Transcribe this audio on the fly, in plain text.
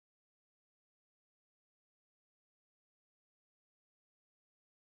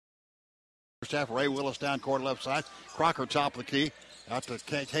first half. Ray Willis down court left side. Crocker top of the key. Out to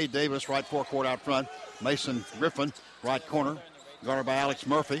Cade Davis, right forecourt out front. Mason Griffin, right corner. Guarded by Alex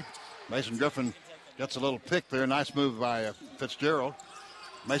Murphy. Mason Griffin gets a little pick there. Nice move by Fitzgerald.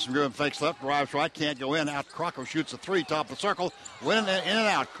 Mason Griffin fakes left, drives right, can't go in. Out Crocker shoots a three, top of the circle. Went in and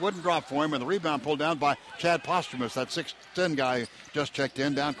out. Wouldn't drop for him. And the rebound pulled down by Chad Posthumus. That 6'10 guy just checked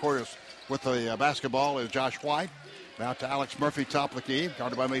in. Down court with the basketball is Josh White. Now to Alex Murphy, top of the key.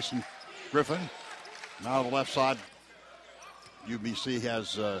 Guarded by Mason Griffin. Now to the left side. UBC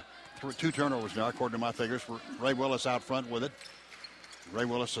has two turnovers now, according to my figures. Ray Willis out front with it. Ray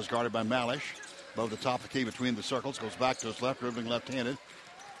Willis is guarded by Malish. Above the top of the key between the circles. Goes back to his left, dribbling left-handed.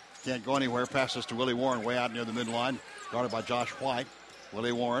 Can't go anywhere. Passes to Willie Warren way out near the midline. Guarded by Josh White.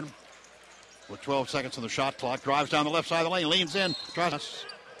 Willie Warren with 12 seconds on the shot clock. Drives down the left side of the lane. Leans in. Tries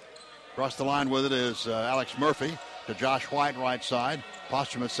across the line with it is Alex Murphy to Josh White right side.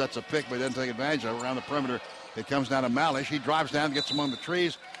 Posthumus sets a pick but didn't take advantage of it. Around the perimeter it comes down to Malish. He drives down, gets among the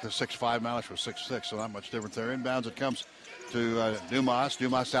trees. The 6'5 Malish was 6'6, so not much difference there. Inbounds it comes to Dumas.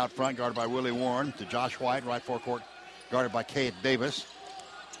 Dumas out front, guarded by Willie Warren. To Josh White, right forecourt, guarded by Cade Davis.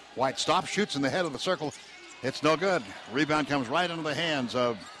 White stops, shoots in the head of the circle. It's no good. Rebound comes right into the hands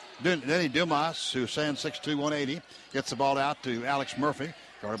of Denny Dumas, who stands 6'2", 180. Gets the ball out to Alex Murphy,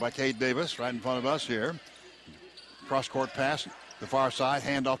 guarded by Cade Davis, right in front of us here. Cross-court pass, the far side,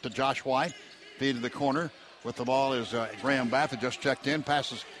 hand off to Josh White. Feed to the corner. With the ball is Graham Bath, who just checked in,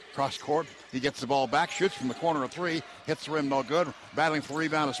 passes cross-court. He gets the ball back, shoots from the corner of three, hits the rim, no good. Battling for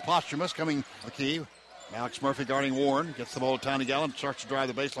rebound is Posthumus, coming the key. Alex Murphy guarding Warren, gets the ball to Tiny Gallen, starts to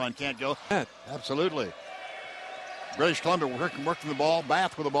drive the baseline, can't go. Absolutely. British Columbia working the ball,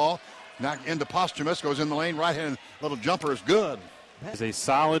 Bath with the ball. Now into Posthumus, goes in the lane, right-handed little jumper is good. He's a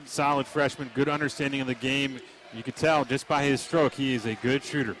solid freshman, good understanding of the game. You can tell just by his stroke, he is a good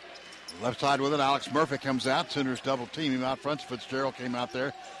shooter. Left side with it, Alex Murphy comes out. Sooners double team him out front. Fitzgerald came out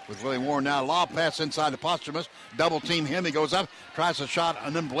there with Willie Warren. Now lob pass inside to Posthumus. Double team him. He goes up, tries a shot,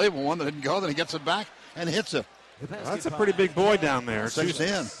 an unbelievable one that didn't go. Then he gets it back and hits it. Well, that's a pretty big boy down there.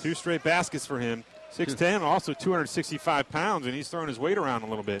 6'10". Two straight baskets for him. 6'10", also 265 pounds, and he's throwing his weight around a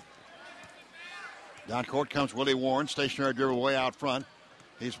little bit. Down court comes Willie Warren. Stationary dribble way out front.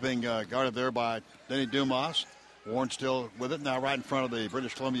 He's being guarded there by Denny Dumas. Warren still with it, now right in front of the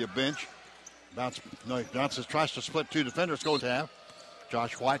British Columbia bench. Bounces, tries to split two defenders, goes half.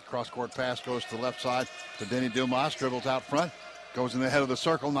 Josh White, cross-court pass, goes to the left side to Denny Dumas, dribbles out front, goes in the head of the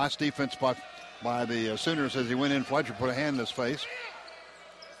circle. Nice defense by the Sooners as he went in. Fletcher put a hand in his face.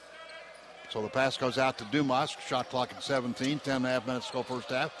 So the pass goes out to Dumas. Shot clock at 17, 10.5 minutes to go first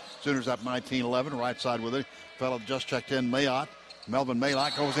half. Sooners up 19-11, right side with it. Fellow just checked in, Mayotte. Melvin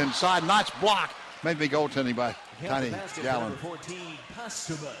Mayotte goes inside, nice block. Maybe goaltending by Tiny Gallen.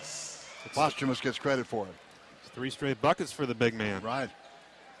 Posthumus gets credit for it. 3 straight buckets for the big man. Right.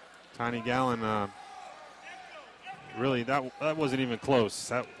 Tiny Gallen, really, that wasn't even close.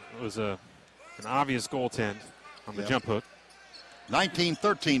 That was an obvious goaltend on the jump hook.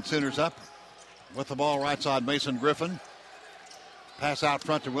 19-13, Sooners up. With the ball right side, Mason Griffin. Pass out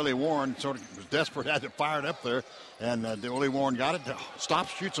front to Willie Warren. Sort of was desperate, had it fired up there. And Willie Warren got it.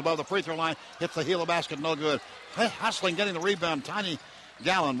 Stops, shoots above the free throw line. Hits the heel of the basket, no good. Hey, hustling, getting the rebound. Tiny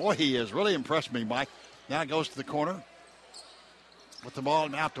Gallen. Boy, he has really impressed me, Mike. Now it goes to the corner. With the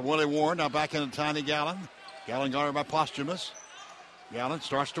ball out to Willie Warren. Now back into Tiny Gallen. Gallen guarded by Posthumus. Gallen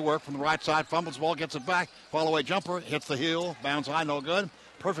starts to work from the right side. Fumbles the ball, gets it back. Fall away jumper. Hits the heel. Bounce high, no good.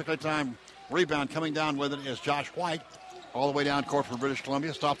 Perfectly timed rebound coming down with it is Josh White. All the way down court for British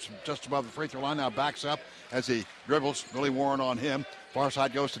Columbia. Stops just above the free throw line. Now backs up as he dribbles. Willie Warren on him. Far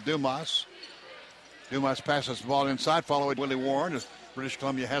side goes to Dumas. Dumas passes the ball inside. Following Willie Warren as British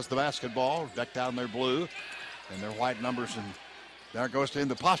Columbia has the basketball. Decked out in their blue and their white numbers. And there it goes to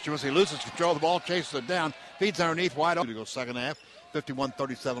the Posthumus. He loses control of the ball. Chases it down. Feeds underneath. Wide open to go second half.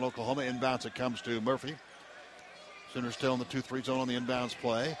 51-37 Oklahoma. Inbounds it comes to Murphy. Sooners still in the 2-3 zone on the inbounds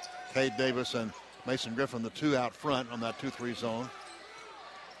play. Cade Davis and Mason Griffin, the two out front on that 2-3 zone.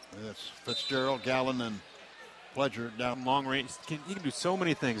 And it's Fitzgerald, Gallen, and Fletcher down long range. He can do so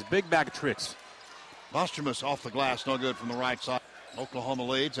many things. Big bag tricks. Posthumus off the glass, no good from the right side. Oklahoma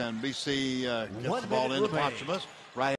leads, and BC gets the ball into Posthumus.